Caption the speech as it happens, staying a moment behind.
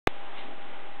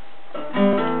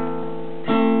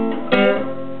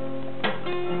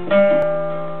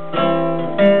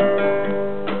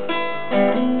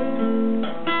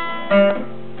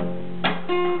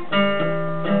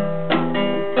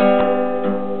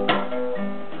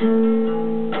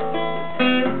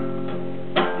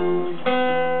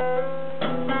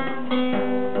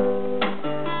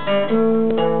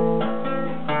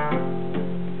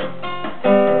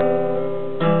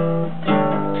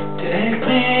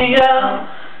out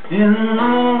in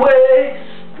the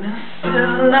waste. This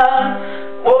is not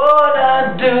what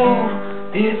I do.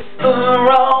 It's the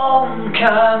wrong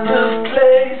kind of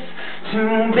place to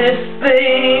be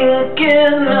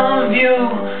thinking of you.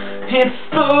 It's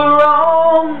the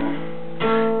wrong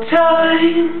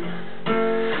time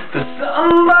for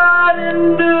somebody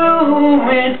new.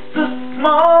 It's a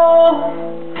small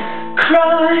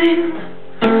crime,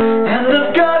 and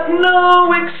I've got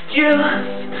no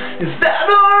excuse. Is that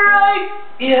alright?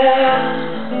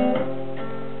 Yeah.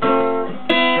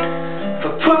 If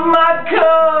I put my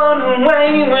gun away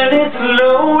when it's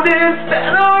loaded, is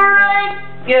that alright?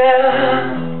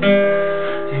 Yeah.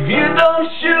 If you don't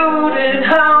shoot it,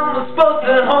 how am I supposed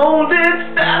to hold it?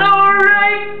 Is that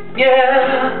alright?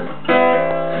 Yeah.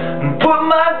 Put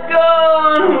my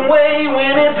gun away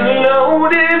when it's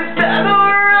loaded, is that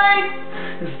alright?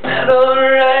 Is that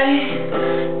alright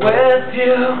with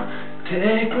you?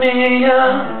 Take me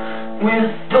out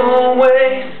with the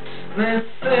waste. This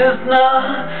is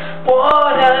not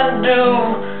what I do.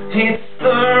 It's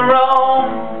the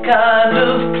wrong kind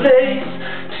of place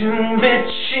to be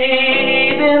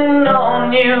cheating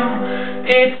on you.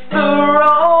 It's the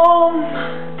wrong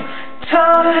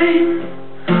time,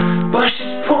 but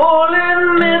she's pulling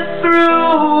me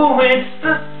through. It's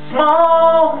a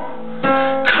small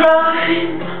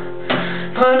crime,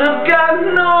 but I've got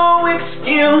no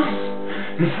excuse.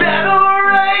 Is that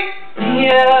alright?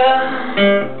 Yeah.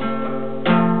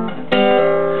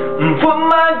 Put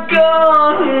my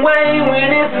gun away when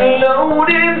it's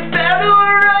loaded. Is that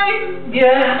alright?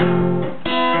 Yeah.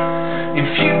 If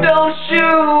you don't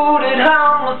shoot it, how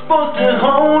am I supposed to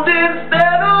hold it? Is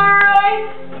that alright?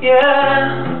 Yeah.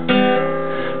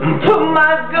 Put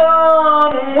my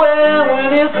gun away when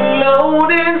it's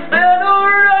loaded. Is that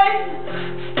alright?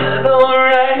 Is that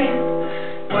alright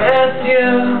with you?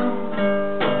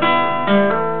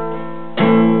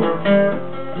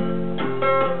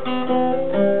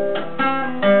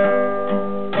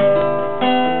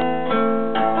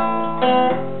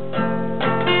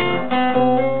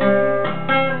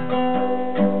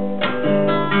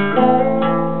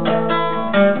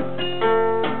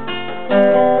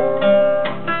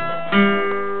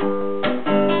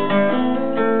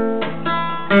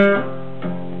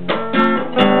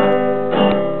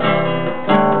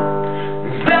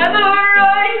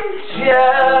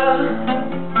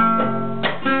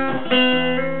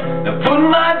 Put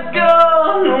my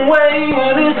gun away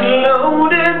when it's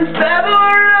loaded. Is that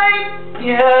alright?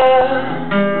 Yeah.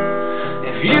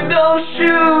 If you don't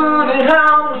shoot it, how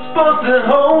am I supposed to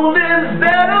hold it?